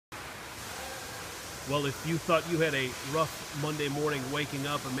Well, if you thought you had a rough Monday morning waking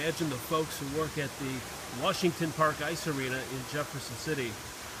up, imagine the folks who work at the Washington Park Ice Arena in Jefferson City.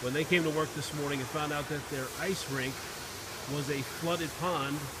 When they came to work this morning and found out that their ice rink was a flooded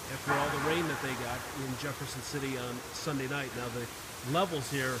pond after all the rain that they got in Jefferson City on Sunday night. Now, the levels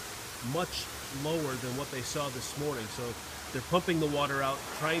here much lower than what they saw this morning. So they're pumping the water out,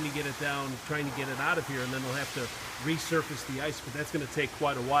 trying to get it down, trying to get it out of here, and then they'll have to resurface the ice, but that's going to take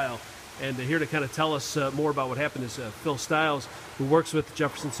quite a while. And here to kind of tell us more about what happened is Phil Stiles, who works with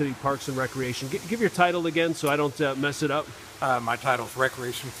Jefferson City Parks and Recreation. Give your title again so I don't mess it up. My title is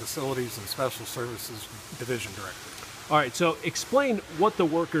Recreation Facilities and Special Services Division Director. All right, so explain what the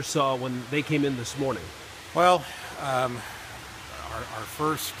workers saw when they came in this morning. Well, our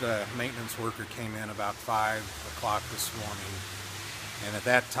first maintenance worker came in about 5 o'clock this morning, and at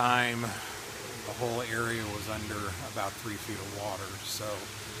that time the whole area was under about 3 feet of water, so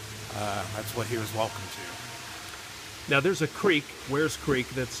that's what he was welcome to. Now there's a creek, Wares Creek,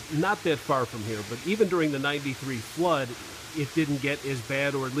 that's not that far from here, but even during the 93 flood, it didn't get as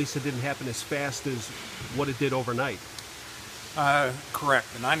bad, or at least it didn't happen as fast as what it did overnight. Correct.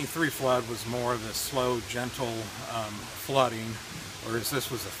 The 93 flood was more of the slow, gentle flooding, whereas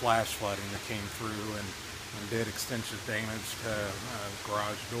this was a flash flooding that came through and did extensive damage to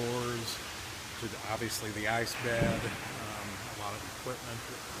garage doors, to obviously the ice bed, a lot of equipment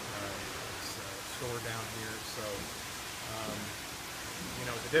is stored down here. So,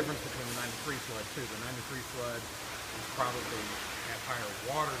 the difference between the 93 flood too, the 93 flood was probably at higher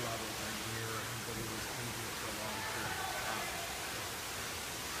water levels than here, but it was easier for a long period of time.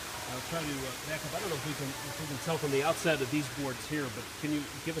 I'll try to back up. I don't know if we can tell from the outside of these boards here, but can you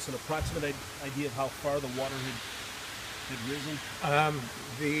give us an approximate idea of how far the water had risen?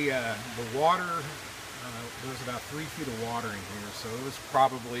 The water, there was about 3 feet of water in here, so it was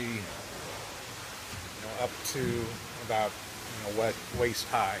probably up to about waist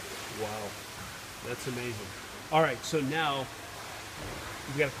high. Wow, that's amazing. All right, so now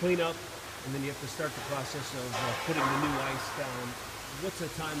you've got to clean up, and then you have to start the process of putting the new ice down. What's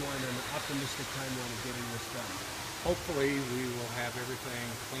a timeline, an optimistic timeline of getting this done? Hopefully we will have everything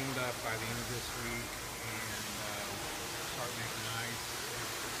cleaned up by the end of this week and start making ice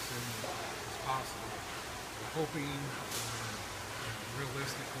as soon as possible. We're hoping,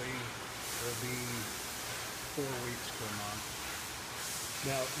 realistically, it'll be 4 weeks to a month.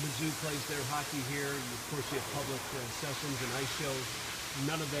 Now, Mizzou plays their hockey here. Of course, you have public sessions and ice shows.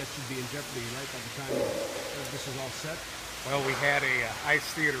 None of that should be in jeopardy, right, by the time this is all set? Well, we had a ice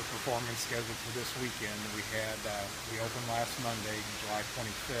theater performance scheduled for this weekend. We opened last Monday, July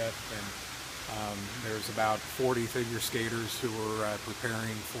 25th, and there's about 40 figure skaters who were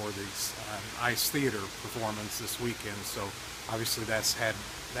preparing for the ice theater performance this weekend. So obviously that has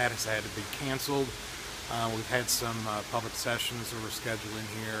had to be canceled. We've had some public sessions that we're scheduling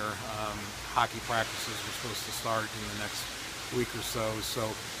here. Hockey practices were supposed to start in the next week or so. So,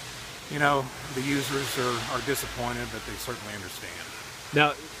 the users are disappointed, but they certainly understand.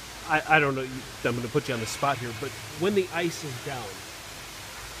 Now, I don't know, I'm going to put you on the spot here, but when the ice is down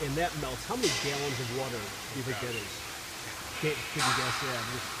and that melts, how many gallons of water do you think that is? Can you guess?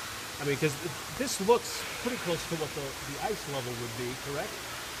 Yeah. Because this looks pretty close to what the ice level would be, correct?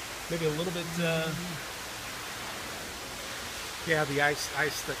 Maybe a little bit... Yeah, the ice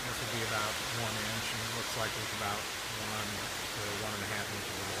thickness would be about 1 inch, and it looks like there's about 1 to 1.5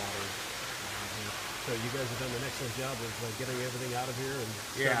 inches of water here. So you guys have done an excellent job of getting everything out of here and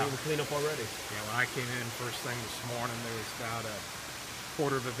starting to clean up already. Yeah, when I came in first thing this morning, there was about a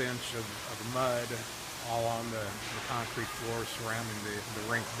 1/4 of an inch of mud all on the concrete floor surrounding the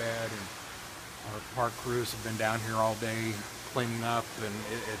rink bed, and our park crews have been down here all day cleaning up, and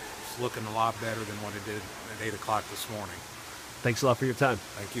it's looking a lot better than what it did at 8 o'clock this morning. Thanks a lot for your time.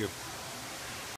 Thank you.